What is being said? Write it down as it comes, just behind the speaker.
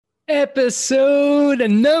Episode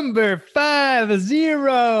number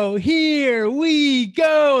 50. Here we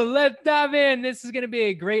go. Let's dive in. This is going to be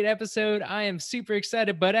a great episode. I am super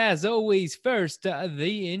excited, but as always, first,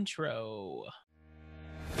 the intro.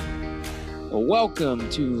 Welcome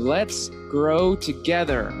to Let's Grow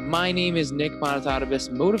Together. My name is Nick Monotadovas,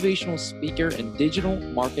 motivational speaker and digital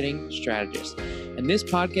marketing strategist. And this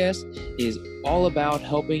podcast is all about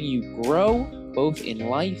helping you grow both in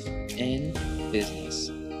life and business.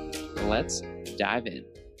 Let's dive in.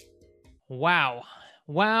 Wow.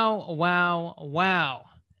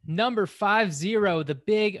 Number 50, the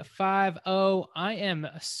big 50. I am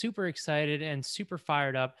super excited and super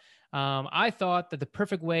fired up. I thought that the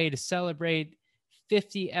perfect way to celebrate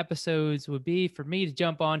 50 episodes would be for me to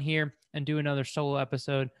jump on here and do another solo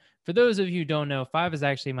episode. For those of you who don't know, 5 is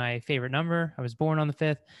actually my favorite number. I was born on the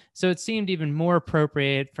 5th. So it seemed even more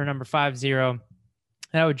appropriate for number 50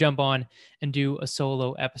 that I would jump on and do a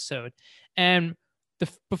solo episode. And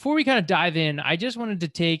before we kind of dive in, I just wanted to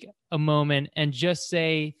take a moment and just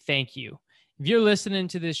say thank you. If you're listening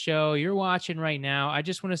to this show, you're watching right now, I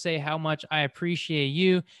just want to say how much I appreciate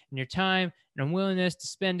you and your time and willingness to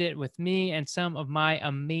spend it with me and some of my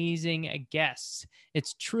amazing guests.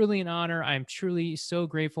 It's truly an honor. I'm truly so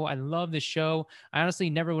grateful. I love the show. I honestly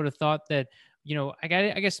never would have thought that,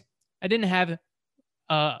 I guess I didn't have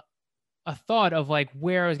a thought of like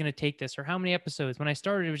where I was going to take this or how many episodes. When I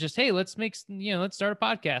started, it was just, hey, let's start a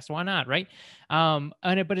podcast. Why not? Right.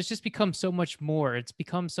 But it's just become so much more. It's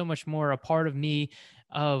become so much more a part of me,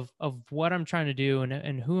 of what I'm trying to do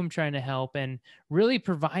and who I'm trying to help, and really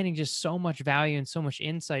providing just so much value and so much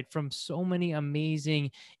insight from so many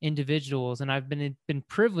amazing individuals. And I've been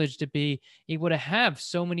privileged to be able to have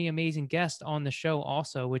so many amazing guests on the show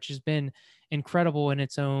also, which has been incredible in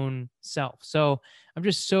its own self. So I'm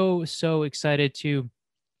just so excited to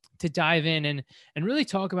dive in and really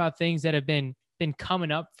talk about things that have been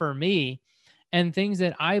coming up for me and things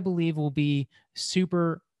that I believe will be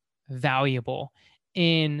super valuable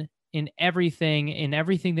in everything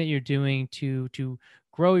that you're doing to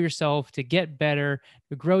grow yourself, to get better,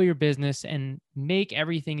 to grow your business and make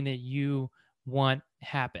everything that you want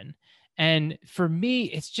happen. And for me,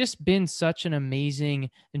 it's just been such an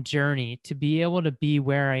amazing journey to be able to be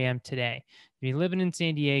where I am today, to be living in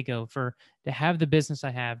San Diego, to have the business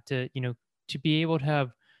I have, to be able to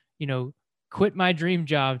have, quit my dream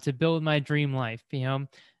job to build my dream life.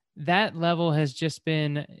 That level has just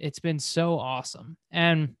it's been so awesome.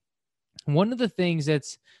 And one of the things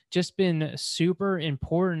that's just been super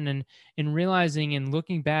important and in realizing and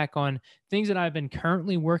looking back on things that I've been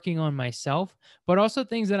currently working on myself, but also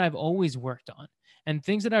things that I've always worked on and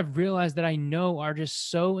things that I've realized that I know are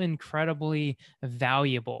just so incredibly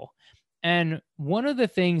valuable. And one of the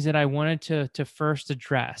things that I wanted to first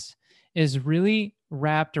address is really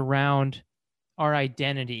wrapped around our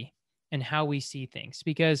identity and how we see things.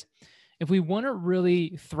 Because if we want to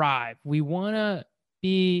really thrive, we want to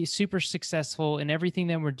be super successful in everything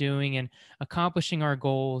that we're doing and accomplishing our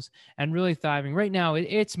goals and really thriving. Right now,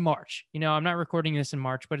 it's March. I'm not recording this in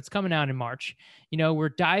March, but it's coming out in March. We're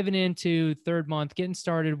diving into third month, getting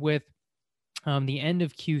started with the end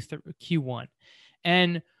of Q1.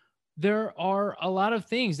 And there are a lot of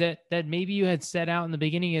things that maybe you had set out in the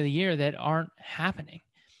beginning of the year that aren't happening.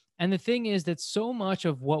 And the thing is that so much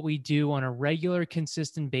of what we do on a regular,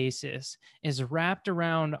 consistent basis is wrapped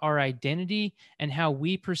around our identity and how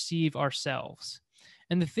we perceive ourselves.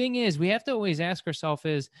 And the thing is, we have to always ask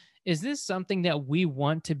ourselves is this something that we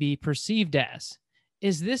want to be perceived as?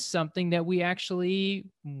 Is this something that we actually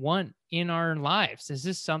want in our lives? Is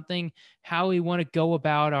this something how we want to go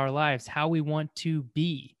about our lives, how we want to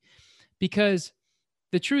be? Because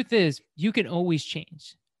the truth is, you can always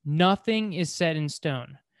change. Nothing is set in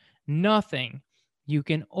stone. Nothing. You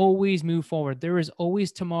can always move forward. There is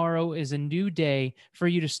always tomorrow is a new day for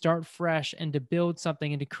you to start fresh and to build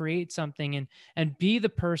something and to create something and be the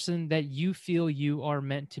person that you feel you are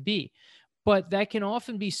meant to be. But that can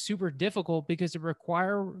often be super difficult because it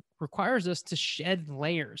requires us to shed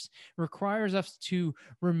layers, requires us to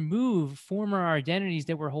remove former identities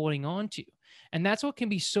that we're holding on to. And that's what can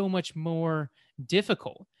be so much more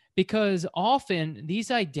difficult, because often these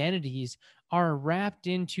identities are wrapped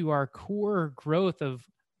into our core growth of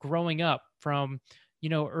growing up from,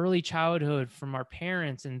 early childhood, from our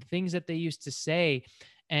parents and things that they used to say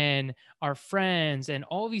and our friends and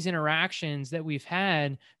all these interactions that we've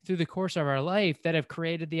had through the course of our life that have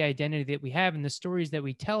created the identity that we have and the stories that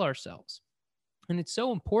we tell ourselves. And it's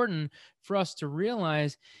so important for us to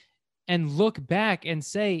realize and look back and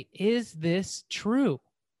say, is this true?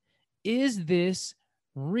 Is this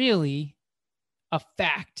really a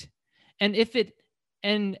fact? And if it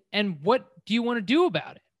And what do you want to do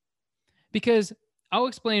about it? Because I'll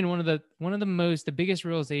explain the biggest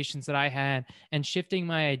realizations that I had and shifting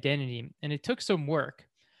my identity. And it took some work.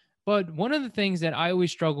 But one of the things that I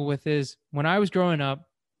always struggle with is when I was growing up,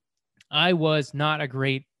 I was not a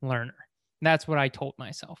great learner. That's what I told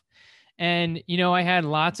myself. And, I had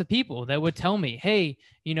lots of people that would tell me, hey,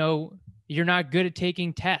 you're not good at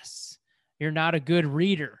taking tests. You're not a good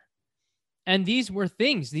reader. And these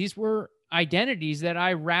were identities that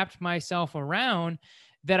I wrapped myself around,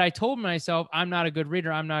 that I told myself, I'm not a good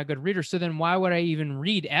reader. I'm not a good reader. So then why would I even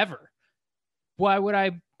read ever? Why would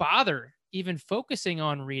I bother even focusing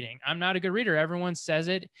on reading? I'm not a good reader. Everyone says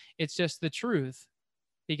it. It's just the truth,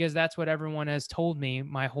 because that's what everyone has told me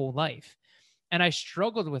my whole life. And I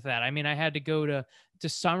struggled with that. I mean, I had to go to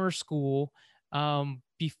summer school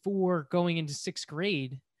before going into sixth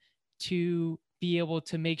grade to be able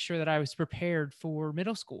to make sure that I was prepared for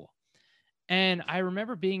middle school. And I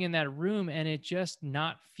remember being in that room and it just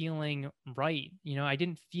not feeling right. I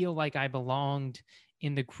didn't feel like I belonged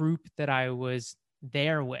in the group that I was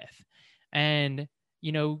there with. And,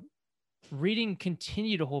 reading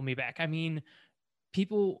continued to hold me back. I mean,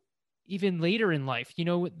 people even later in life,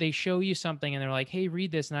 they show you something and they're like, hey,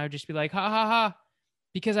 read this. And I would just be like, ha ha ha,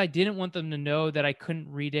 because I didn't want them to know that I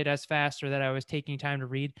couldn't read it as fast or that I was taking time to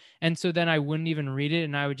read. And so then I wouldn't even read it.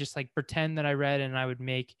 And I would just like pretend that I read and I would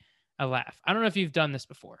make a laugh. I don't know if you've done this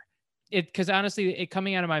before. Because honestly, it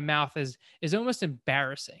coming out of my mouth is almost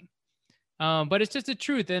embarrassing. But it's just the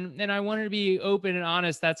truth. And I wanted to be open and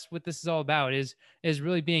honest. That's what this is all about, is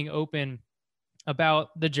really being open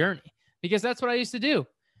about the journey, because that's what I used to do.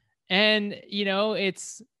 And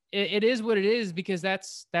it is what it is, because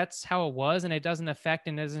that's how it was, and it doesn't affect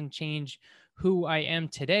and doesn't change who I am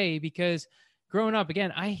today. Because growing up,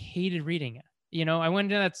 again, I hated reading. I went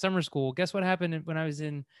to that summer school. Guess what happened when I was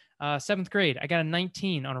in seventh grade? I got a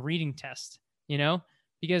 19 on a reading test.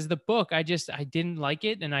 Because the book, I didn't like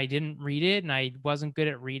it and I didn't read it and I wasn't good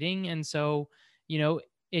at reading, and so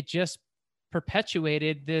it just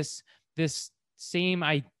perpetuated this same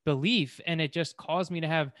belief, and it just caused me to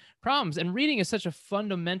have problems. And reading is such a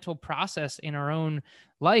fundamental process in our own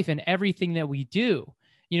life and everything that we do,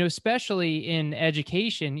 especially in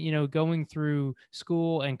education, going through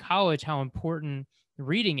school and college, how important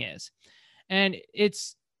reading is. And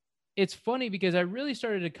it's funny because I really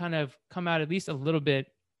started to kind of come out at least a little bit.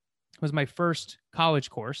 It was my first college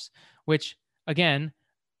course, which again,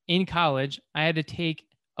 in college, I had to take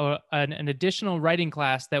an additional writing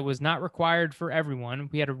class that was not required for everyone.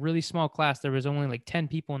 We had a really small class. There was only like 10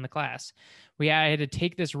 people in the class. I had to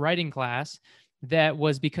take this writing class that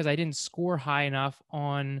was because I didn't score high enough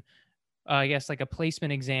on, I guess, like a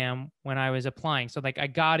placement exam when I was applying. So like I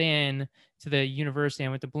got in to the university. I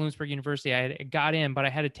went to Bloomsburg University. I got in, but I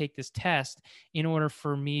had to take this test in order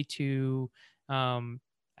for me to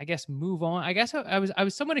I guess move on. I guess I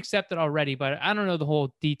was somewhat accepted already, but I don't know the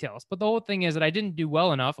whole details. But the whole thing is that I didn't do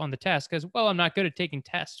well enough on the test because, well, I'm not good at taking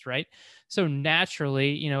tests, right? So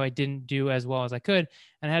naturally, I didn't do as well as I could,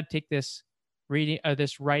 and I had to take this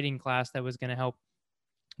writing class that was going to help,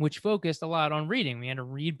 which focused a lot on reading. We had to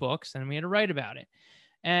read books and we had to write about it.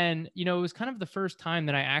 And it was kind of the first time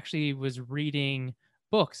that I actually was reading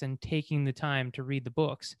books and taking the time to read the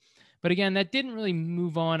books. But again, that didn't really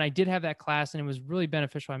move on. I did have that class and it was really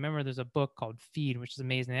beneficial. I remember there's a book called Feed, which is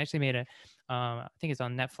amazing. They actually made I think it's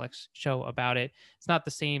on Netflix show about it. It's not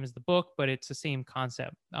the same as the book, but it's the same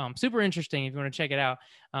concept. Super interesting if you want to check it out.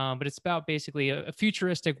 But it's about basically a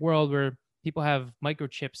futuristic world where people have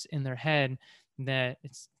microchips in their head that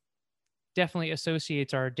it's definitely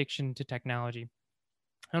associates our addiction to technology.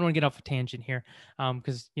 I don't want to get off a tangent here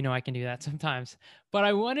because, I can do that sometimes. But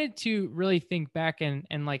I wanted to really think back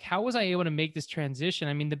and like, how was I able to make this transition?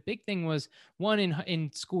 I mean, the big thing was, one, in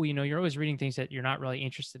school, you're always reading things that you're not really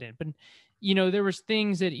interested in. But, there was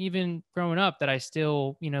things that even growing up that I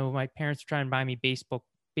still, my parents were trying to buy me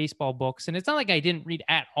baseball books, and it's not like I didn't read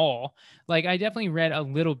at all. Like I definitely read a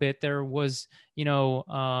little bit. There was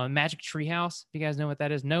Magic Treehouse, if you guys know what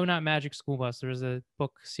that is. No, not Magic School Bus. There was a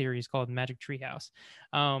book series called Magic Treehouse,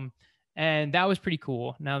 and that was pretty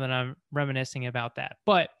cool now that I'm reminiscing about that.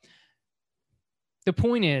 But the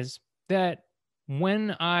point is that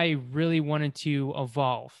when I really wanted to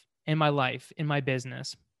evolve in my life, in my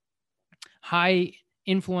business, high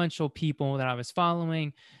influential people that I was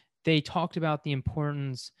following, they talked about the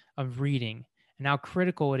importance of reading and how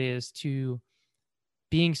critical it is to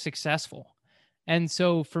being successful. And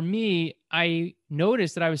so for me, I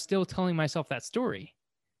noticed that I was still telling myself that story,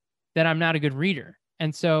 that I'm not a good reader.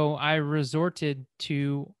 And so I resorted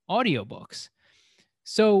to audiobooks.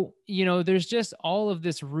 So, there's just all of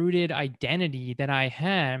this rooted identity that I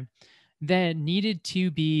had that needed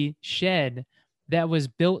to be shed, that was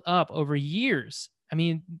built up over years. I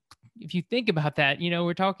mean, if you think about that,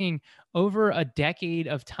 we're talking over a decade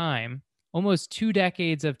of time, almost 2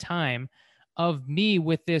 decades of time of me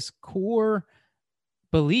with this core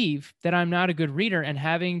belief that I'm not a good reader and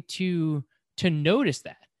having to notice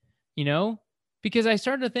that, you know, because I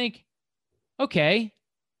started to think, okay,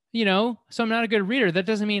 so I'm not a good reader. That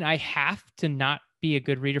doesn't mean I have to not be a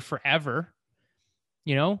good reader forever.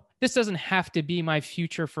 This doesn't have to be my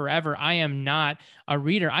future forever. I am not a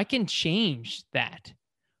reader. I can change that.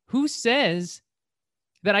 Who says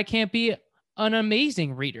that I can't be an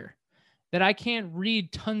amazing reader, that I can't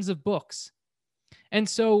read tons of books? And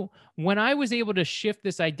so when I was able to shift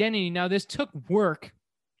this identity, now this took work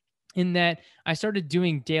in that I started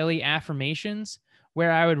doing daily affirmations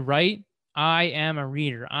where I would write, I am a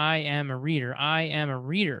reader, I am a reader, I am a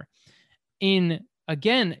reader. In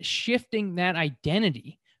again, shifting that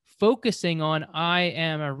identity, focusing on I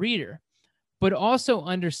am a reader, but also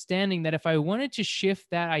understanding that if I wanted to shift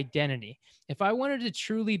that identity, if I wanted to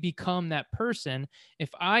truly become that person,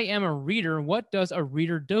 if I am a reader, what does a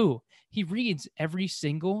reader do? He reads every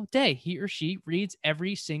single day. He or she reads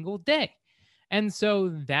every single day. And so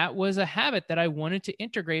that was a habit that I wanted to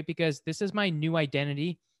integrate because this is my new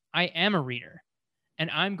identity. I am a reader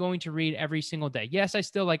and I'm going to read every single day. Yes, I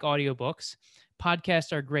still like audiobooks.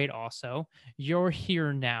 Podcasts are great also. You're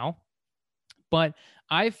here now. But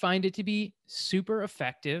I find it to be super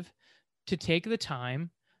effective to take the time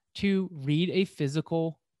to read a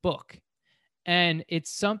physical book. And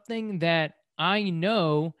it's something that I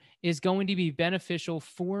know is going to be beneficial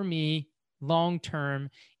for me long term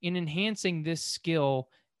in enhancing this skill,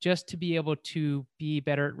 just to be able to be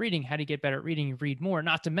better at reading. How to get better at reading? You read more.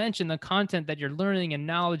 Not to mention the content that you're learning and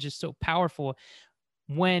knowledge is so powerful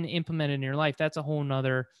when implemented in your life. That's a whole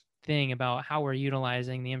nother thing about how we're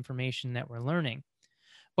utilizing the information that we're learning.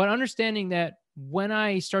 But understanding that when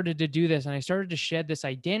I started to do this and I started to shed this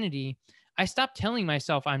identity, I stopped telling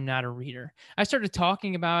myself I'm not a reader. I started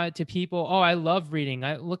talking about it to people. Oh, I love reading.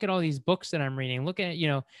 I look at all these books that I'm reading. Look at,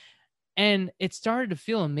 and it started to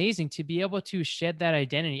feel amazing to be able to shed that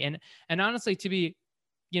identity. And honestly, to be,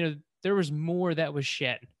 there was more that was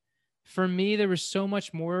shed. For me, there was so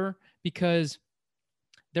much more because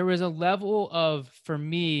there was a level of, for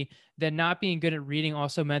me, that not being good at reading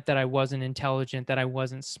also meant that I wasn't intelligent, that I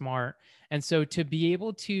wasn't smart. And so to be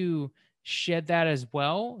able to shed that as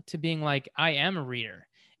well, to being like, I am a reader,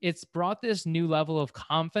 it's brought this new level of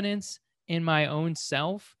confidence in my own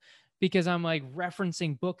self because I'm like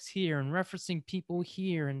referencing books here and referencing people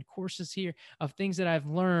here and courses here of things that I've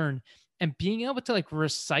learned, and being able to like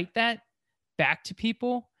recite that back to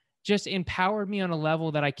people just empowered me on a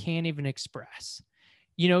level that I can't even express.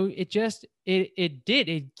 It just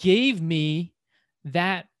it gave me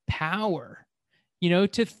that power,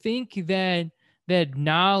 to think that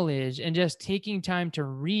knowledge and just taking time to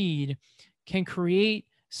read can create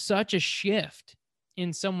such a shift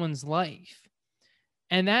in someone's life.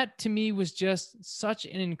 And that to me was just such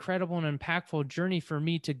an incredible and impactful journey for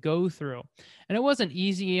me to go through. And it wasn't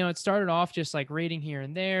easy. It started off just like reading here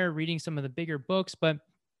and there, reading some of the bigger books, but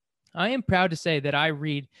I am proud to say that I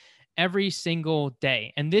read every single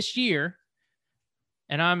day. And this year,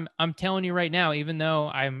 and I'm telling you right now, even though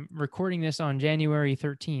I'm recording this on January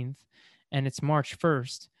 13th and it's March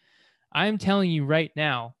 1st, I'm telling you right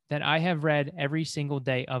now that I have read every single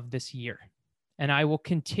day of this year. And I will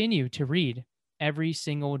continue to read every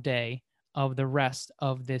single day of the rest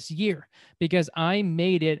of this year because I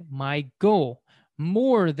made it my goal,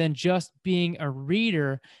 more than just being a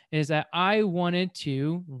reader, is that I wanted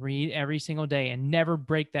to read every single day and never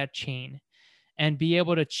break that chain and be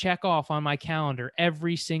able to check off on my calendar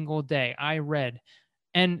every single day I read.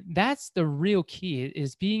 And that's the real key,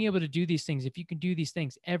 is being able to do these things. If you can do these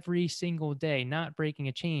things every single day, not breaking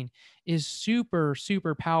a chain, is super,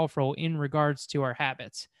 super powerful in regards to our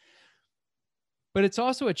habits. But it's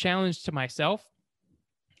also a challenge to myself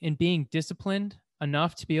in being disciplined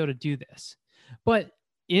enough to be able to do this. But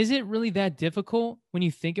is it really that difficult when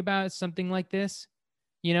you think about something like this,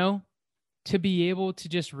 you know, to be able to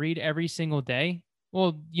just read every single day?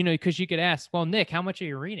 Well, because you could ask, well, Nick, how much are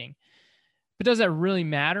you reading? But does that really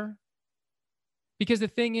matter? Because the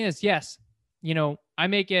thing is, yes, I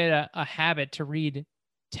make it a habit to read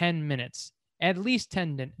 10 minutes, at least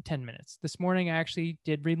 10 minutes. This morning, I actually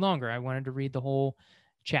did read longer. I wanted to read the whole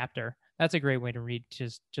chapter. That's a great way to read,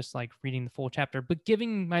 just like reading the full chapter, but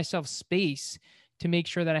giving myself space to make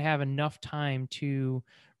sure that I have enough time to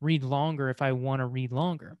read longer if I want to read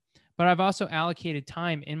longer. But I've also allocated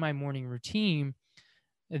time in my morning routine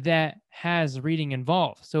that has reading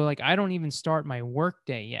involved. So like I don't even start my work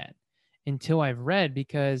day yet until I've read,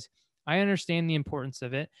 because I understand the importance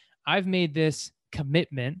of it. I've made this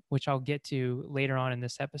commitment, which I'll get to later on in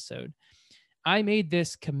this episode. I made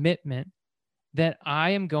this commitment that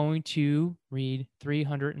I am going to read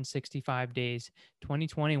 365 days,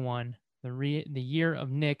 2021, the year of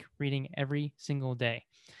Nick reading every single day.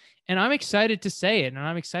 And I'm excited to say it, and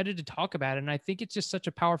I'm excited to talk about it. And I think it's just such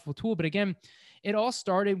a powerful tool. But again, it all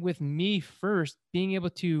started with me first being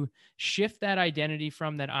able to shift that identity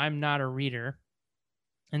from that I'm not a reader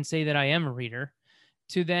and say that I am a reader,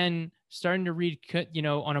 to then starting to read,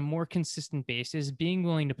 on a more consistent basis, being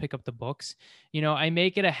willing to pick up the books. I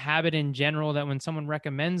make it a habit in general that when someone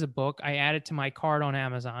recommends a book, I add it to my cart on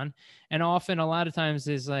Amazon. And often, a lot of times,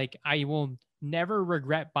 is like, I will never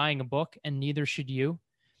regret buying a book, and neither should you.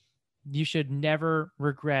 You should never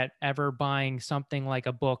regret ever buying something like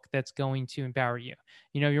a book that's going to empower you.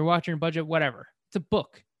 You're watching your budget, whatever. It's a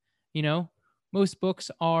book. You know, most books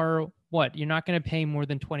are what? You're not going to pay more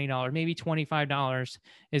than $20. Maybe $25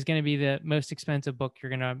 is going to be the most expensive book you're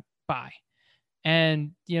going to buy.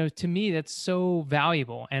 And, to me, that's so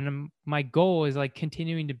valuable. And my goal is like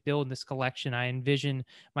continuing to build this collection. I envision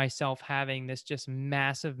myself having this just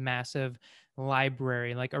massive, massive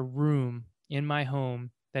library, like a room in my home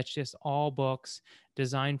that's just all books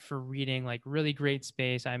designed for reading, like really great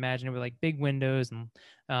space. I imagine it with like big windows and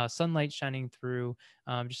sunlight shining through,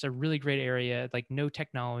 just a really great area, like no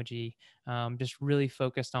technology, just really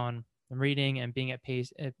focused on reading and being at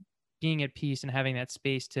pace, being at peace, and having that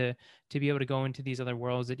space to be able to go into these other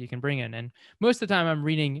worlds that you can bring in. And most of the time I'm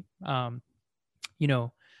reading,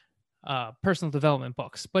 personal development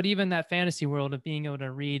books, but even that fantasy world of being able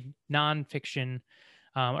to read nonfiction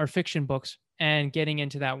or fiction books and getting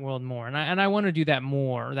into that world more. And I want to do that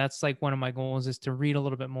more. That's like one of my goals, is to read a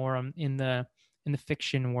little bit more in the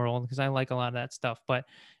fiction world, because I like a lot of that stuff. But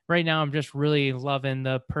right now I'm just really loving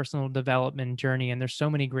the personal development journey, and there's so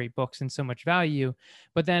many great books and so much value,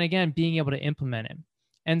 but then again, being able to implement it.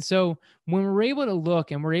 And so when we're able to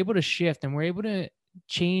look and we're able to shift and we're able to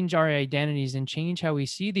change our identities and change how we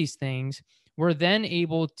see these things, we're then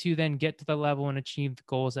able to then get to the level and achieve the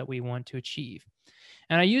goals that we want to achieve.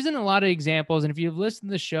 And I use it in a lot of examples. And if you've listened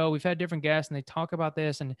to the show, we've had different guests and they talk about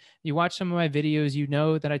this. And you watch some of my videos,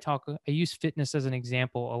 that I use fitness as an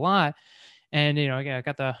example a lot. And I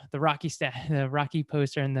got the the Rocky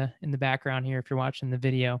poster in the background here if you're watching the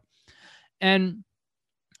video. And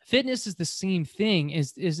fitness is the same thing.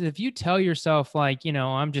 Is if you tell yourself like,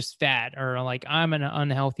 I'm just fat, or like I'm an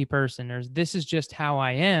unhealthy person, or this is just how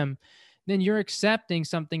I am, then you're accepting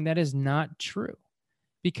something that is not true,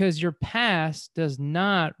 because your past does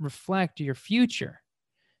not reflect your future.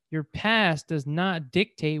 Your past does not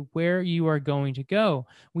dictate where you are going to go.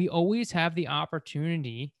 We always have the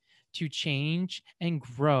opportunity to change and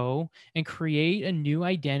grow and create a new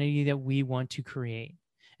identity that we want to create.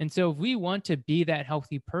 And so if we want to be that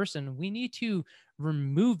healthy person, we need to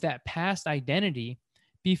remove that past identity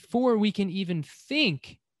before we can even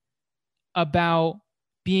think about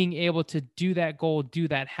being able to do that goal, do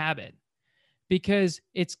that habit, because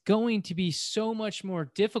it's going to be so much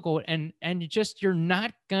more difficult, and you're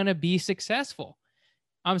not going to be successful.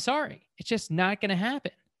 I'm sorry. It's just not going to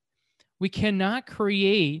happen. We cannot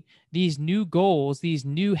create these new goals, these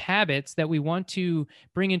new habits that we want to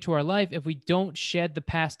bring into our life if we don't shed the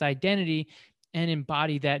past identity and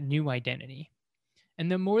embody that new identity.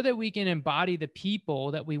 And the more that we can embody the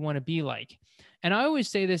people that we want to be like, and I always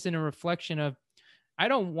say this in a reflection of, I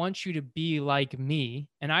don't want you to be like me,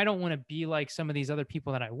 and I don't want to be like some of these other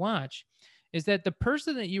people that I watch, is that the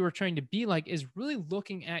person that you are trying to be like is really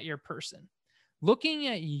looking at your person, looking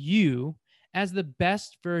at you as the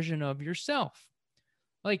best version of yourself.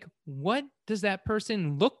 Like, what does that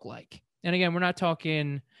person look like? And again, we're not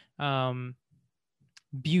talking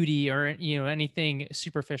beauty or anything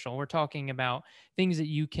superficial. We're talking about things that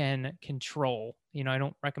you can control. I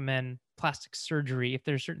don't recommend plastic surgery if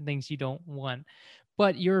there's certain things you don't want,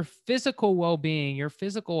 but your physical well-being, your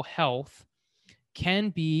physical health can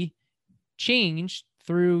be changed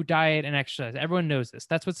through diet and exercise. Everyone knows this.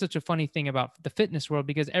 That's what's such a funny thing about the fitness world,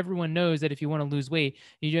 because everyone knows that if you want to lose weight,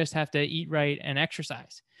 you just have to eat right and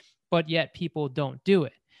exercise. But yet people don't do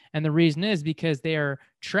it. And the reason is because they are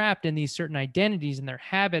trapped in these certain identities, and their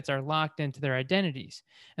habits are locked into their identities.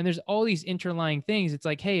 And there's all these interlying things. It's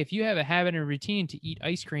like, hey, if you have a habit and routine to eat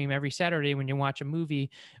ice cream every Saturday when you watch a movie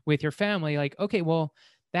with your family, like, okay, well,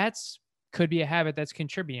 that's could be a habit that's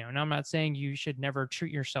contributing. And I'm not saying you should never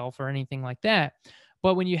treat yourself or anything like that.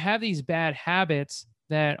 But when you have these bad habits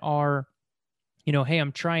that are hey,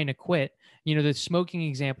 I'm trying to quit. The smoking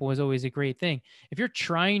example was always a great thing. If you're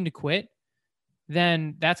trying to quit,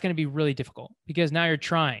 then that's going to be really difficult because now you're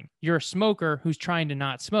trying. You're a smoker who's trying to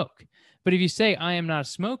not smoke. But if you say, I am not a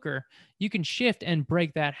smoker, you can shift and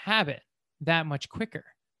break that habit that much quicker,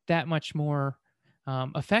 that much more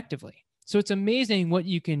effectively. So it's amazing what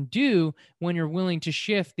you can do when you're willing to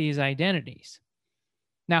shift these identities.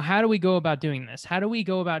 Now, how do we go about doing this? How do we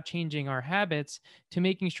go about changing our habits to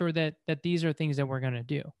making sure that these are things that we're going to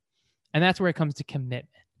do? And that's where it comes to commitment.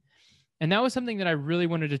 And that was something that I really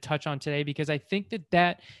wanted to touch on today because I think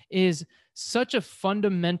that is such a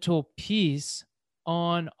fundamental piece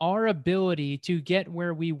on our ability to get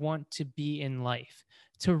where we want to be in life,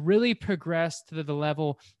 to really progress to the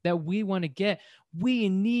level that we want to get. We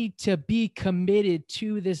need to be committed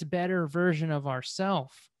to this better version of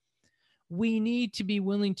ourselves. We need to be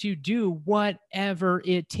willing to do whatever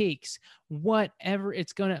it takes, whatever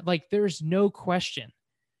it's going to, like, there's no question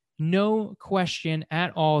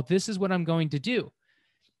at all. This is what I'm going to do.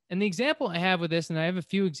 And the example I have with this, and I have a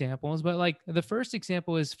few examples, but like the first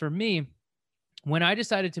example is for me, when I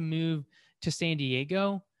decided to move to San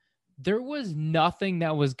Diego, there was nothing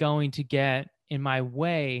that was going to get in my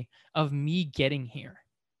way of me getting here.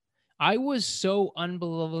 I was so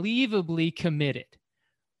unbelievably committed.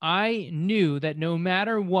 I knew that no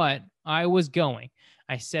matter what, I was going.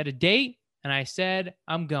 I set a date and I said,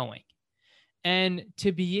 I'm going. And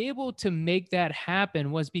to be able to make that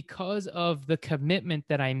happen was because of the commitment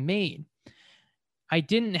that I made. I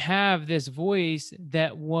didn't have this voice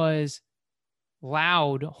that was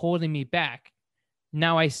loud holding me back.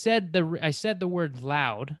 Now I said the word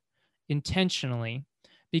loud intentionally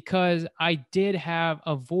because I did have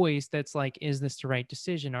a voice that's like, is this the right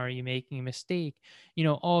decision? Are you making a mistake?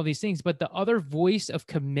 All these things. But the other voice of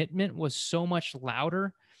commitment was so much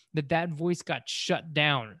louder that voice got shut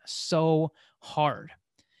down so hard.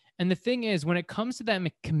 And the thing is, when it comes to that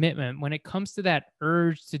commitment, when it comes to that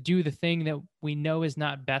urge to do the thing that we know is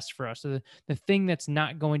not best for us, or the thing that's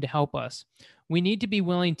not going to help us, we need to be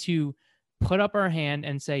willing to put up our hand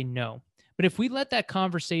and say no. But if we let that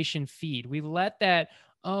conversation feed, we let that,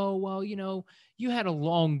 oh, well, you had a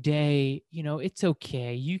long day, it's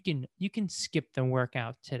okay. You can skip the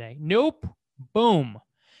workout today. Nope. Boom.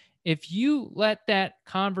 If you let that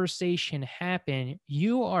conversation happen,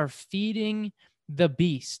 you are feeding the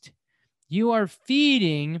beast. You are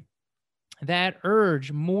feeding that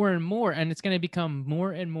urge more and more, and it's going to become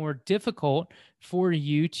more and more difficult for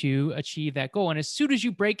you to achieve that goal. And as soon as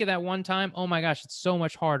you break it that one time, oh my gosh, it's so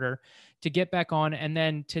much harder to get back on and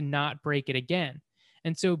then to not break it again.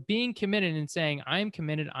 And so being committed and saying, I am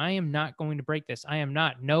committed, I am not going to break this. I am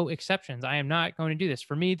not, no exceptions. I am not going to do this.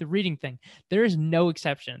 For me, the reading thing, there is no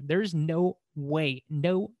exception. There is no way,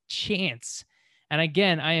 no chance. And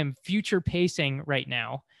again, I am future pacing right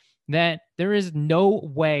now that there is no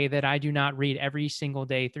way that I do not read every single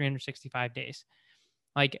day, 365 days.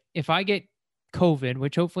 Like if I get COVID,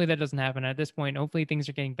 which hopefully that doesn't happen at this point, hopefully things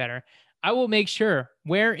are getting better, I will make sure,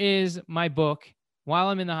 where is my book? While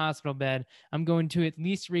I'm in the hospital bed, I'm going to at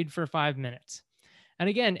least read for 5 minutes. And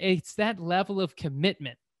again, it's that level of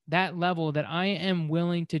commitment, that level that I am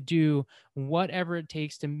willing to do whatever it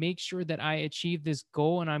takes to make sure that I achieve this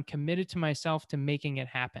goal, and I'm committed to myself to making it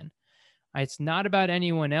happen. It's not about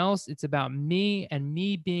anyone else. It's about me and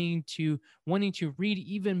me wanting to read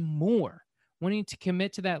even more, wanting to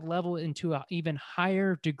commit to that level into an even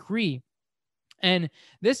higher degree. And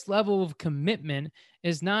this level of commitment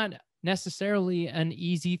is not necessarily an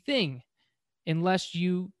easy thing unless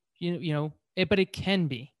but it can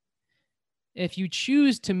be. If you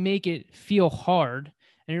choose to make it feel hard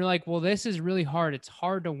and you're like, well, this is really hard. It's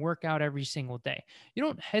hard to work out every single day.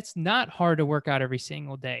 It's not hard to work out every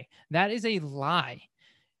single day. That is a lie.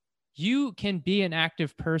 You can be an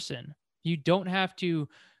active person. You don't have to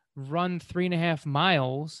run 3.5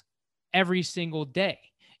 miles every single day.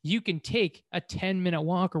 You can take a 10-minute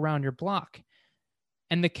walk around your block.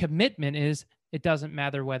 And the commitment is, it doesn't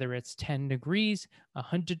matter whether it's 10 degrees,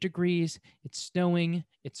 100 degrees, it's snowing,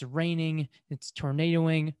 it's raining, it's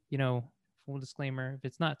tornadoing, full disclaimer, if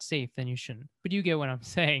it's not safe, then you shouldn't. But you get what I'm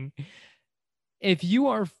saying. If you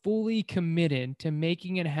are fully committed to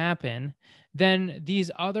making it happen, then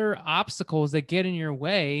these other obstacles that get in your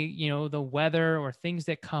way, the weather or things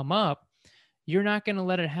that come up, you're not going to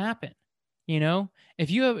let it happen. If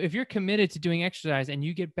you're committed to doing exercise and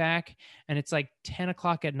you get back and it's like 10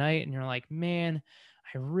 o'clock at night and you're like, man,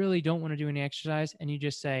 I really don't want to do any exercise. And you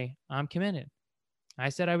just say, I'm committed. I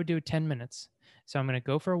said I would do it 10 minutes. So I'm going to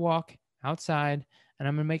go for a walk outside and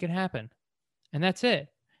I'm going to make it happen. And that's it.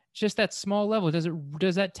 just that small level.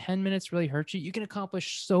 Does that 10 minutes really hurt you? You can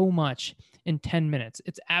accomplish so much in 10 minutes.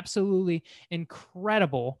 It's absolutely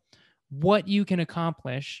incredible what you can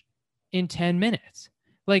accomplish in 10 minutes.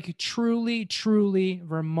 Like truly, truly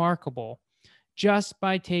remarkable just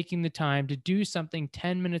by taking the time to do something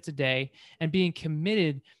 10 minutes a day and being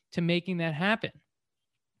committed to making that happen.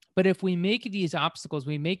 But if we make these obstacles,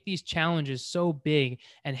 we make these challenges so big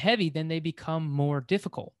and heavy, then they become more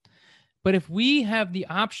difficult. But if we have the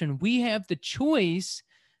option, we have the choice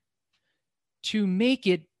to make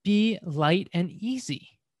it be light and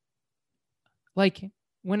easy. Like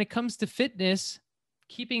when it comes to fitness,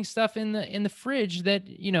 keeping stuff in the fridge that,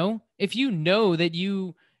 if you know that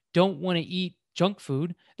you don't want to eat junk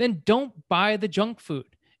food, then don't buy the junk food.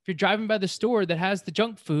 If you're driving by the store that has the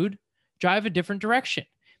junk food, drive a different direction.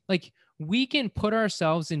 Like we can put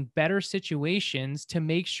ourselves in better situations to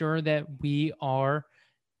make sure that we are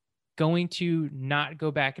going to not go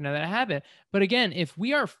back into that habit. But again, if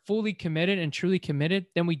we are fully committed and truly committed,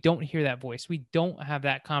 then we don't hear that voice. We don't have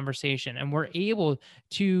that conversation, and we're able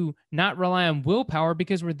to not rely on willpower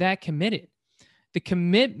because we're that committed. The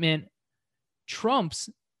commitment trumps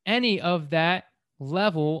any of that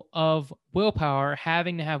level of willpower,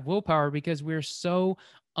 having to have willpower, because we're so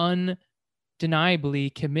undeniably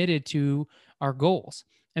committed to our goals.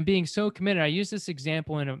 And being so committed, I used this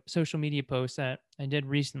example in a social media post that I did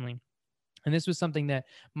recently. And this was something that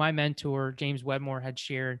my mentor, James Wedmore, had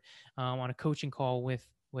shared on a coaching call with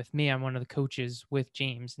me. I'm one of the coaches with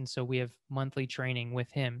James. And so we have monthly training with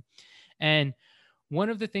him. And one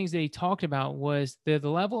of the things that he talked about was the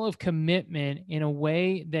level of commitment in a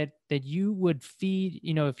way that you would feed,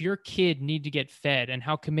 if your kid need to get fed, and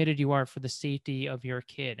how committed you are for the safety of your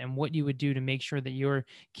kid, and what you would do to make sure that your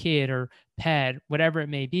kid or pet, whatever it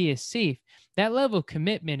may be, is safe. That level of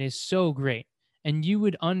commitment is so great. And you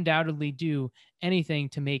would undoubtedly do anything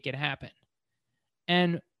to make it happen.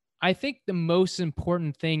 And I think the most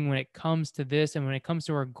important thing when it comes to this and when it comes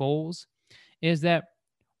to our goals is that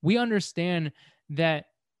we understand that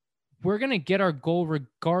we're going to get our goal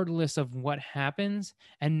regardless of what happens,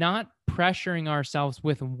 and not pressuring ourselves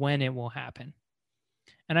with when it will happen.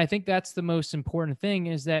 And I think that's the most important thing,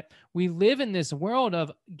 is that we live in this world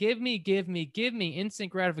of give me instant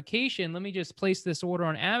gratification. Let me just place this order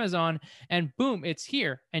on Amazon and boom, it's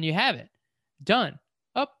here and you have it done.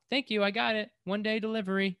 Oh, thank you. I got it. 1-day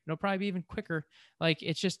delivery. It'll probably be even quicker. Like,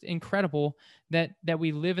 it's just incredible that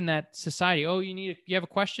we live in that society. Oh, you have a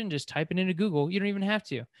question? Just type it into Google. You don't even have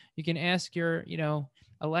to. You can ask your,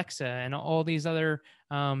 Alexa and all these other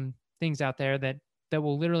things out there that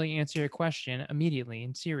will literally answer your question immediately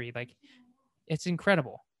in Siri. Like, it's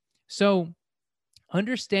incredible. So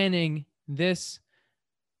understanding this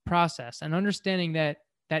process and understanding that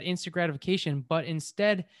instant gratification, but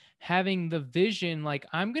instead having the vision, like,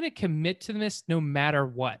 I'm going to commit to this no matter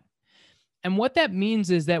what. And what that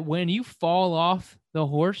means is that when you fall off the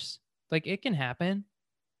horse, like, it can happen,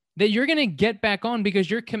 that you're going to get back on because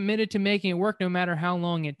you're committed to making it work no matter how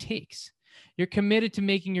long it takes. You're committed to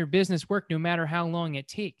making your business work no matter how long it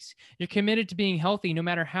takes. You're committed to being healthy no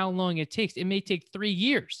matter how long it takes. It may take 3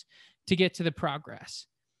 years to get to the progress.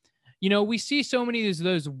 We see so many of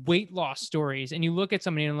those weight loss stories, and you look at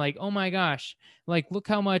somebody and like, oh my gosh, like, look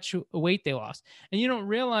how much weight they lost. And you don't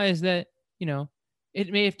realize that, it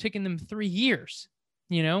may have taken them 3 years,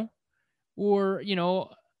 or,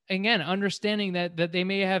 again, understanding that they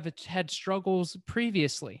may have had struggles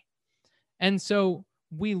previously. And so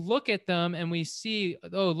we look at them and we see,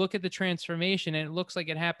 oh, look at the transformation, and it looks like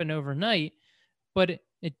it happened overnight, but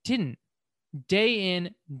it didn't. Day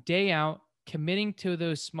in, day out, committing to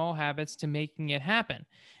those small habits to making it happen,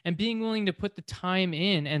 and being willing to put the time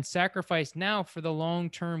in and sacrifice now for the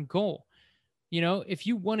long-term goal. If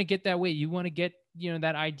you want to get that weight, you want to get,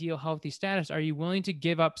 that ideal healthy status, are you willing to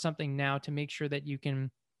give up something now to make sure that you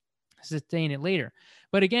can sustain it later?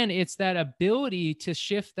 But again, it's that ability to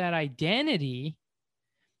shift that identity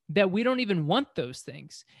that we don't even want those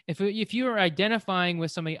things. If you are identifying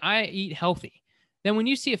with somebody, I eat healthy, then when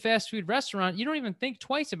you see a fast food restaurant, you don't even think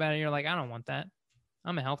twice about it. You're like, I don't want that.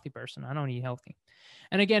 I'm a healthy person. I don't eat healthy.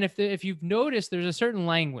 And again, if you've noticed, there's a certain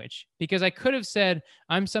language, because I could have said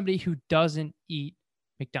I'm somebody who doesn't eat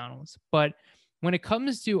McDonald's, but when it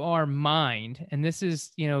comes to our mind, and this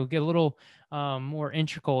is, get a little more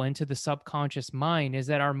integral into the subconscious mind, is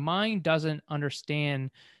that our mind doesn't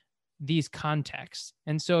understand these contexts.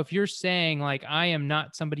 And so if you're saying, like, I am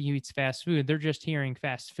not somebody who eats fast food, they're just hearing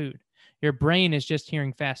fast food. Your brain is just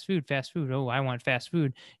hearing fast food. Oh, I want fast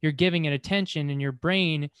food. You're giving it attention, and your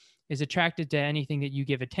brain is attracted to anything that you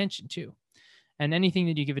give attention to. And anything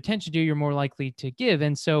that you give attention to, you're more likely to give.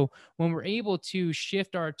 And so when we're able to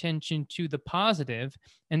shift our attention to the positive,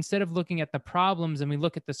 instead of looking at the problems and we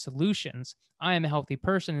look at the solutions, I am a healthy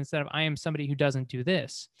person instead of I am somebody who doesn't do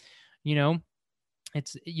this. You know,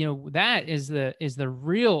 it's, that is the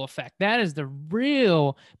real effect. That is the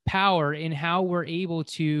real power in how we're able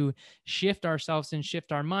to shift ourselves and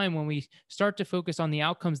shift our mind when we start to focus on the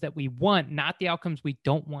outcomes that we want, not the outcomes we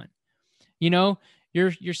don't want. You know,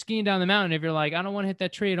 you're skiing down the mountain. If you're like, I don't want to hit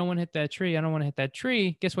that tree, I don't want to hit that tree, I don't want to hit that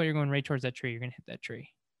tree, guess what? You're going right towards that tree. You're going to hit that tree.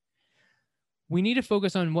 We need to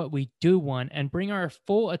focus on what we do want and bring our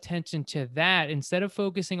full attention to that instead of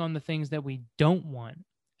focusing on the things that we don't want.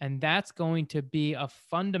 And that's going to be a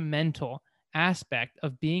fundamental aspect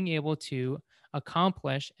of being able to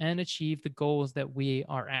accomplish and achieve the goals that we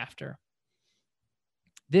are after.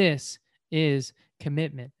 This is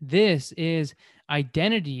commitment. This is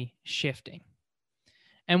identity shifting.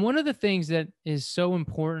 And one of the things that is so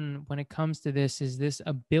important when it comes to this is this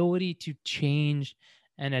ability to change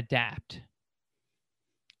and adapt.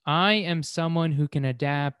 I am someone who can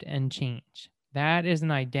adapt and change. That is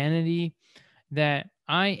an identity that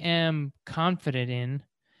I am confident in.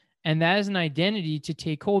 And that is an identity to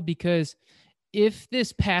take hold, because if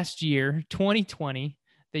this past year, 2020,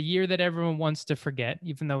 the year that everyone wants to forget,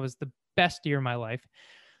 even though it was the best year of my life,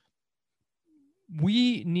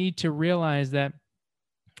 we need to realize that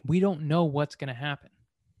we don't know what's going to happen.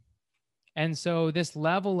 And so this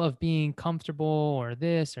level of being comfortable or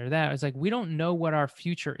this or that, it's like we don't know what our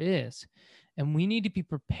future is. And we need to be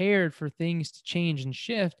prepared for things to change and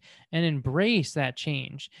shift and embrace that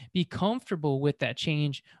change. Be comfortable with that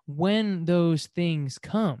change when those things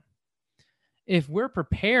come. If we're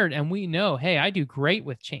prepared and we know, hey, I do great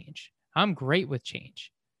with change, I'm great with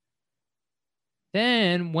change,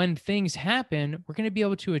 then when things happen, we're going to be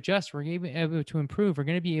able to adjust. We're going to be able to improve. We're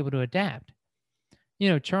going to be able to adapt.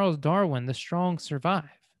 Charles Darwin, the strong survive.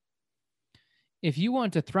 If you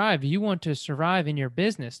want to thrive, you want to survive in your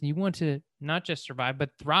business, you want to not just survive, but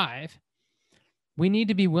thrive, we need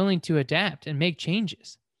to be willing to adapt and make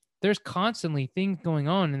changes. There's constantly things going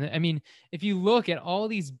on. And I mean, if you look at all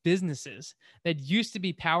these businesses that used to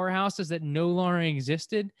be powerhouses that no longer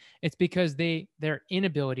existed, it's because their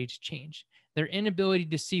inability to change, their inability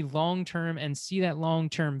to see long-term and see that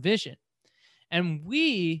long-term vision. And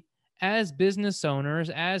we, as business owners,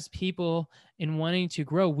 as people in wanting to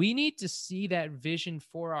grow, we need to see that vision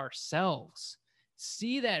for ourselves,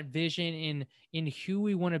 see that vision in who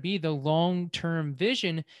we want to be, the long-term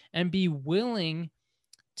vision, and be willing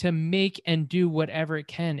to make and do whatever it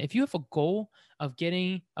can. If you have a goal of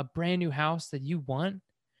getting a brand new house that you want,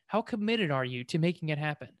 how committed are you to making it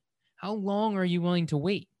happen? How long are you willing to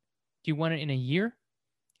wait? Do you want it in a year?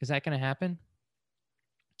 Is that going to happen?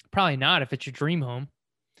 Probably not if it's your dream home.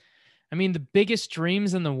 I mean, the biggest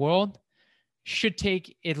dreams in the world should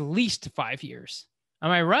take at least 5 years.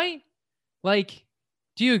 Am I right? Like,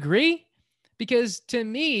 do you agree? Because to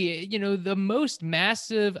me, the most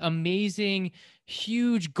massive, amazing,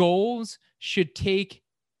 huge goals should take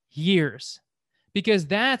years, because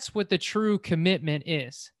that's what the true commitment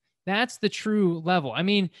is. That's the true level. I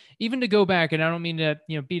mean, even to go back, and I don't mean to,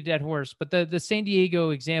 beat a dead horse, but the San Diego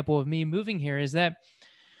example of me moving here is that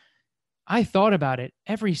I thought about it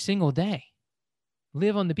every single day.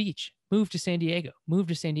 Live on the beach, move to San Diego, move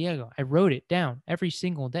to San Diego. I wrote it down every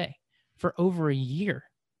single day for over a year,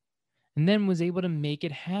 and then was able to make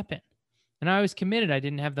it happen. And I was committed. I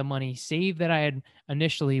didn't have the money saved that I had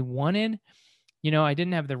initially wanted. I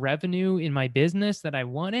didn't have the revenue in my business that I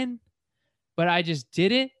wanted, but I just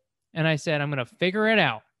did it. And I said, I'm going to figure it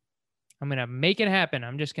out. I'm going to make it happen.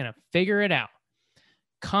 I'm just going to figure it out.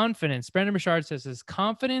 Confidence. Brendon Burchard says this: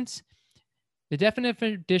 confidence. The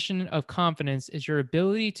definition of confidence is your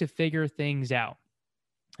ability to figure things out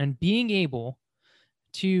and being able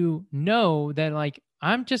to know that, like,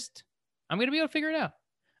 I'm going to be able to figure it out.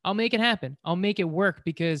 I'll make it happen. I'll make it work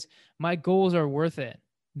because my goals are worth it.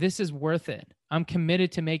 This is worth it. I'm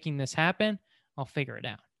committed to making this happen. I'll figure it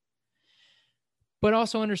out. But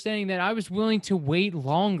also understanding that I was willing to wait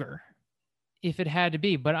longer if it had to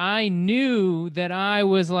be. But I knew that I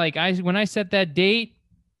was like, when I set that date,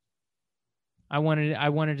 I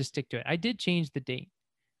wanted to stick to it. I did change the date.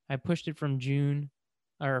 I pushed it from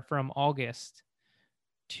August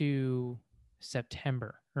to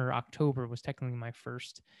September, or October was technically my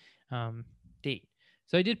first date.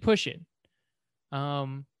 So I did push it.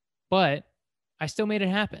 But I still made it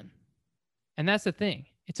happen. And that's the thing.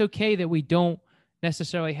 It's okay that we don't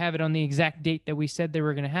necessarily have it on the exact date that we said they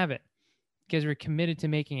were going to have it, because we're committed to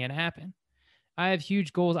making it happen. I have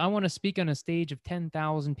huge goals. I want to speak on a stage of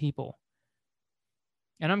 10,000 people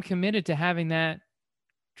And I'm committed to having that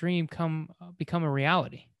dream become a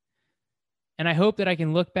reality. And I hope that I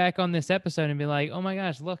can look back on this episode and be like, oh my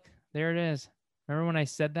gosh, look, there it is. Remember when I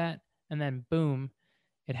said that? And then boom,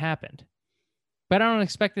 it happened. But I don't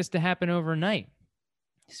expect this to happen overnight.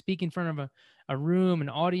 Speak in front of a room, an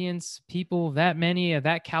audience, people that many of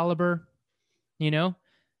that caliber,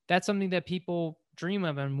 that's something that people dream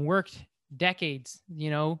of and worked decades,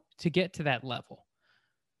 to get to that level.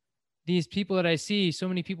 These people that I see, so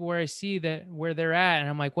many people where I see that where they're at, and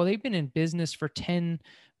I'm like, well, they've been in business for 10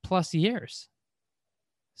 plus years.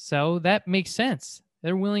 So that makes sense.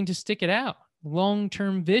 They're willing to stick it out.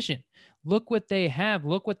 Long-term vision. Look what they have.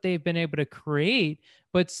 Look what they've been able to create,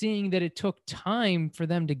 but seeing that it took time for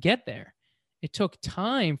them to get there. It took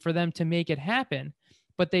time for them to make it happen,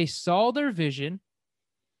 but they saw their vision,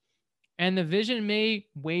 and the vision may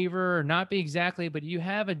waver or not be exactly, but you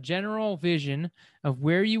have a general vision of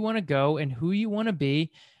where you want to go and who you want to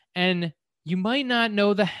be, and you might not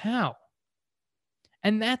know the how.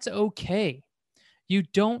 And that's okay. You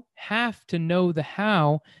don't have to know the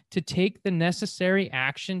how to take the necessary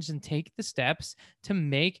actions and take the steps to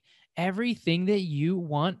make everything that you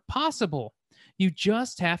want possible. You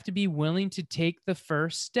just have to be willing to take the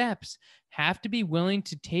first steps, have to be willing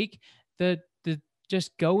to take the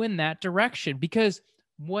just go in that direction, because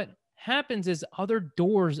what happens is other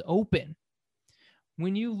doors open.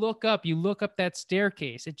 When you look up that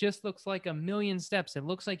staircase, it just looks like a million steps. It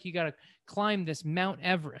looks like you got to climb this Mount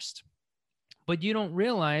Everest. But you don't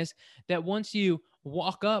realize that once you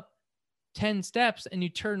walk up 10 steps and you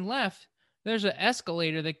turn left, there's an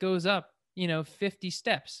escalator that goes up, 50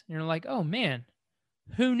 steps. And you're like, oh man,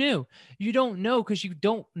 who knew? You don't know, because you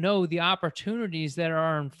don't know the opportunities that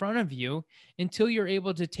are in front of you until you're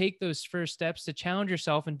able to take those first steps to challenge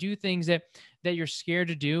yourself and do things that you're scared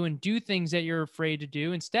to do, and do things that you're afraid to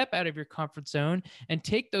do, and step out of your comfort zone and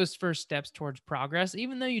take those first steps towards progress,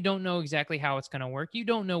 even though you don't know exactly how it's going to work. You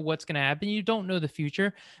don't know what's going to happen. You don't know the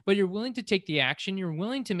future, but you're willing to take the action. You're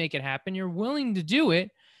willing to make it happen. You're willing to do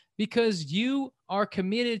it because you are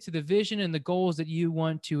committed to the vision and the goals that you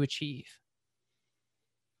want to achieve.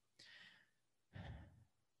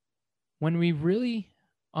 When we really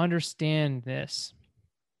understand this,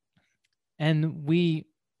 and we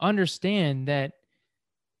understand that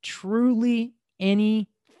truly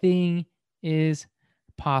anything is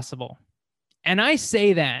possible, and I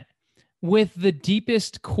say that with the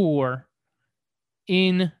deepest core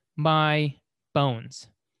in my bones,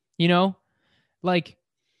 like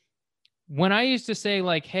when I used to say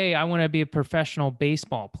like, hey, I want to be a professional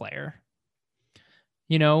baseball player,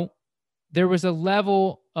 there was a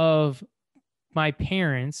level of my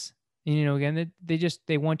parents, again,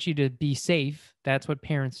 they want you to be safe. That's what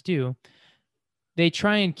parents do. They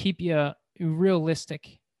try and keep you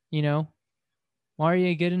realistic, why are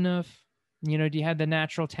you good enough? Do you have the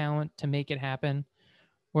natural talent to make it happen?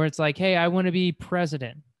 Where it's like, hey, I want to be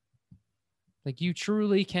president. Like, you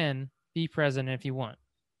truly can be president if you want,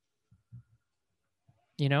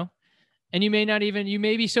 and you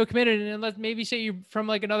may be so committed, and let's maybe say you're from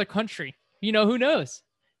like another country, who knows?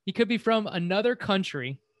 You could be from another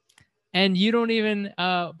country and you don't even,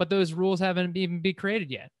 but those rules haven't even been created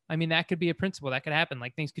yet. I mean, that could be a principle that could happen.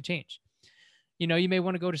 Like, things could change. You may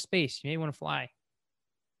want to go to space. You may want to fly.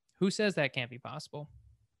 Who says that can't be possible?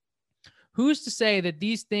 Who's to say that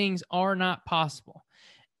these things are not possible?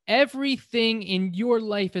 Everything in your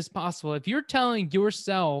life is possible. If you're telling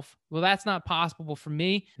yourself, well, that's not possible for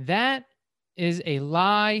me, that is a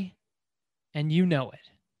lie, and you know it.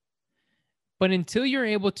 But until you're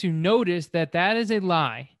able to notice that that is a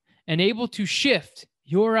lie and able to shift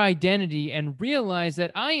your identity and realize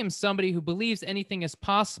that I am somebody who believes anything is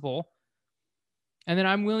possible, and that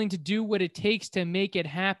I'm willing to do what it takes to make it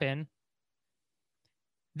happen,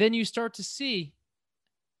 then you start to see,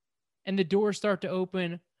 and the doors start to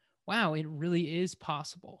open. Wow, it really is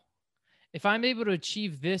possible. If I'm able to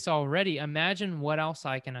achieve this already, imagine what else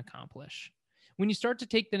I can accomplish. When you start to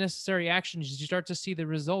take the necessary actions, you start to see the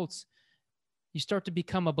results. You start to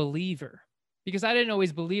become a believer, because I didn't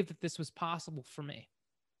always believe that this was possible for me.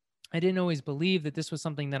 I didn't always believe that this was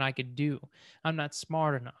something that I could do. I'm not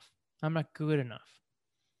smart enough. I'm not good enough.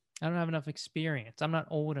 I don't have enough experience. I'm not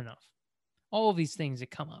old enough. All of these things that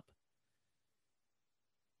come up.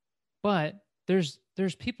 But there's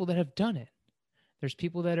people that have done it. There's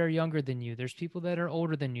people that are younger than you. There's people that are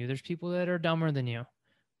older than you. There's people that are dumber than you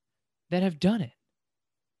that have done it.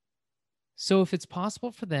 So if it's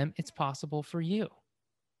possible for them, it's possible for you.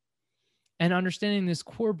 And understanding this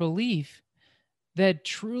core belief that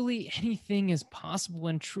truly anything is possible,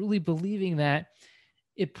 and truly believing that,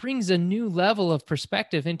 it brings a new level of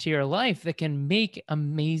perspective into your life that can make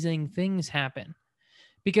amazing things happen.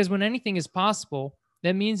 Because when anything is possible,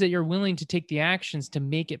 that means that you're willing to take the actions to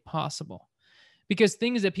make it possible. Because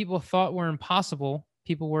things that people thought were impossible,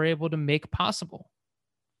 people were able to make possible.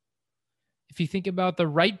 If you think about the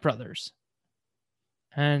Wright brothers,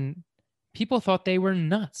 and people thought they were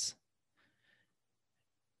nuts.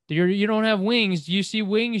 You don't have wings. You see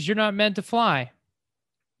wings, you're not meant to fly.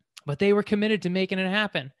 But they were committed to making it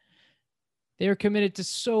happen. They were committed to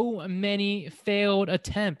so many failed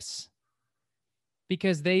attempts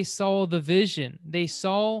because they saw the vision. They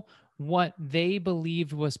saw what they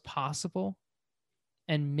believed was possible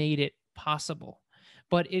and made it possible.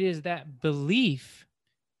 But it is that belief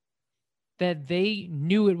that they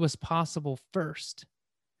knew it was possible first.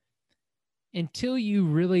 Until you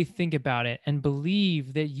really think about it and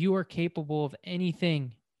believe that you are capable of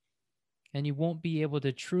anything, and you won't be able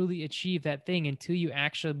to truly achieve that thing until you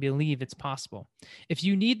actually believe it's possible. If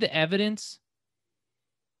you need the evidence,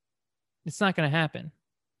 it's not going to happen.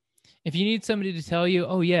 If you need somebody to tell you,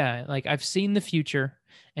 oh yeah, like I've seen the future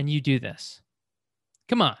and you do this.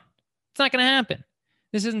 Come on. It's not going to happen.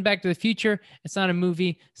 This isn't Back to the Future. It's not a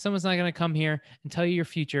movie. Someone's not going to come here and tell you your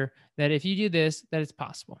future that if you do this, that it's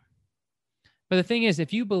possible. But the thing is,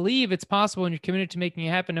 if you believe it's possible and you're committed to making it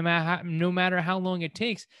happen, no matter how long it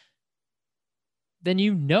takes, then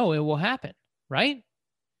you know it will happen, right?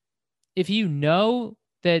 If you know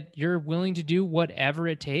that you're willing to do whatever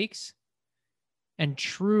it takes and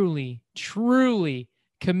truly, truly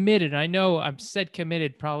committed. I know I've said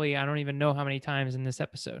committed probably, I don't even know how many times in this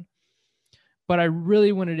episode, but I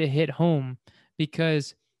really wanted to hit home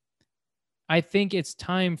because I think it's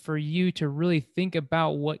time for you to really think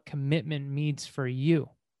about what commitment means for you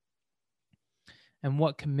and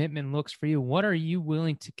what commitment looks for you. What are you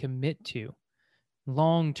willing to commit to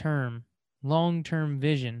long-term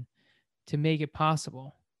vision to make it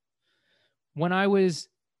possible? When I was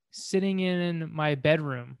sitting in my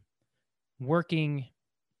bedroom working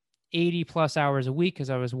 80 plus hours a week because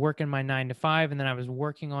I was working my 9 to 5 and then I was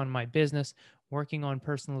working on my business, working on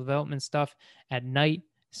personal development stuff at night,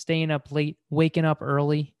 staying up late, waking up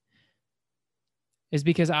early, is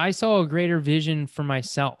because I saw a greater vision for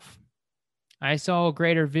myself. I saw a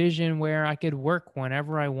greater vision where I could work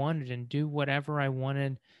whenever I wanted and do whatever I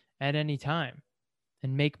wanted at any time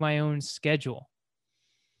and make my own schedule.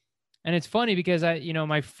 And it's funny because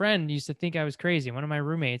my friend used to think I was crazy. One of my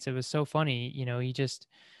roommates, it was so funny.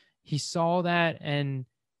 He saw that and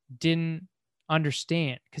didn't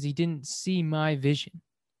understand because he didn't see my vision.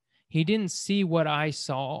 He didn't see what I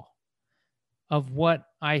saw of what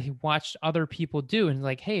I watched other people do. And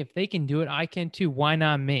like, hey, if they can do it, I can too. Why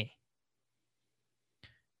not me?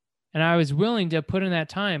 And I was willing to put in that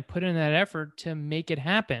time, put in that effort to make it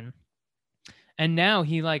happen. And now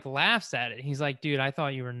he like laughs at it. He's like, dude, I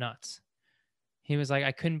thought you were nuts. He was like,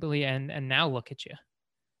 I couldn't believe it. And now look at you.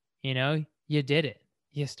 You did it.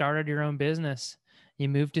 You started your own business. You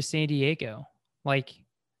moved to San Diego. Like,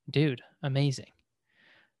 dude, amazing.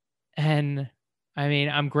 And I mean,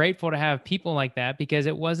 I'm grateful to have people like that because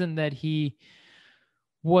it wasn't that he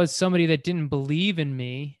was somebody that didn't believe in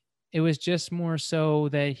me. It was just more so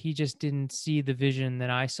that he just didn't see the vision that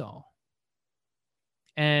I saw.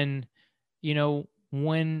 And,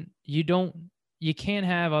 when you can't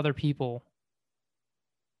have other people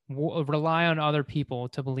rely on other people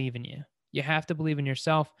to believe in you. You have to believe in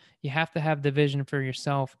yourself. You have to have the vision for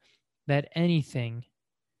yourself that anything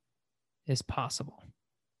is possible.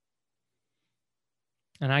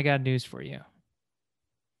 And I got news for you.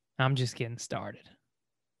 I'm just getting started.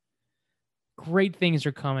 Great things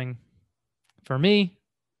are coming for me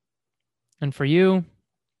and for you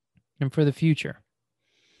and for the future.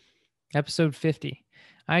 Episode 50.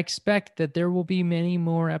 I expect that there will be many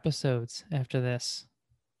more episodes after this.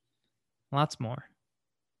 Lots more.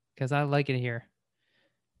 Because I like it here.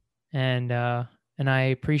 And I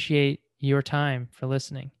appreciate your time for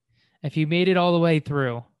listening. If you made it all the way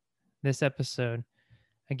through this episode,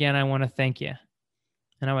 again, I want to thank you.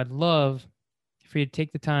 And I would love for you to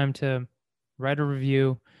take the time to write a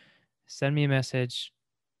review, send me a message,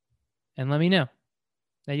 and let me know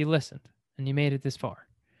that you listened and you made it this far.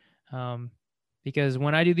 Because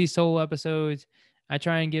when I do these solo episodes, I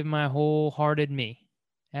try and give my wholehearted me,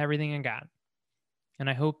 everything I got. And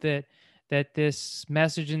I hope that this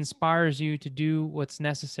message inspires you to do what's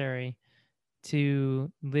necessary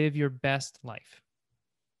to live your best life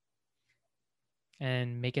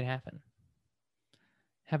and make it happen.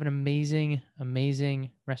 Have an amazing,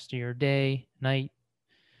 amazing rest of your day, night,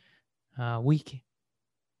 week.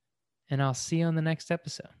 And I'll see you on the next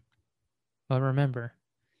episode. But remember,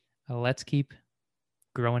 let's keep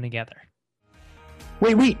growing together.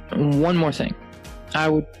 Wait, one more thing. I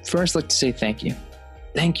would first like to say thank you.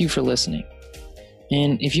 Thank you for listening.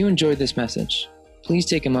 And if you enjoyed this message, please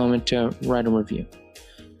take a moment to write a review.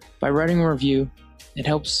 By writing a review, it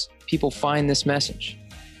helps people find this message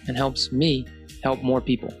and helps me help more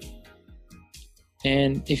people.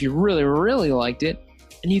 And if you really, really liked it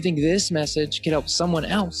and you think this message could help someone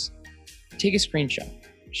else, take a screenshot,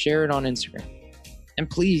 share it on Instagram, and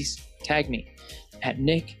please tag me at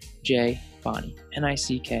Nick J. Boni,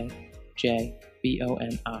 NickJBoni,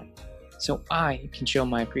 so I can show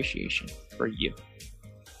my appreciation for you.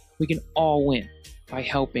 We can all win by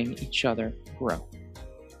helping each other grow.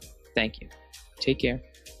 Thank you. Take care,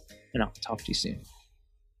 and I'll talk to you soon.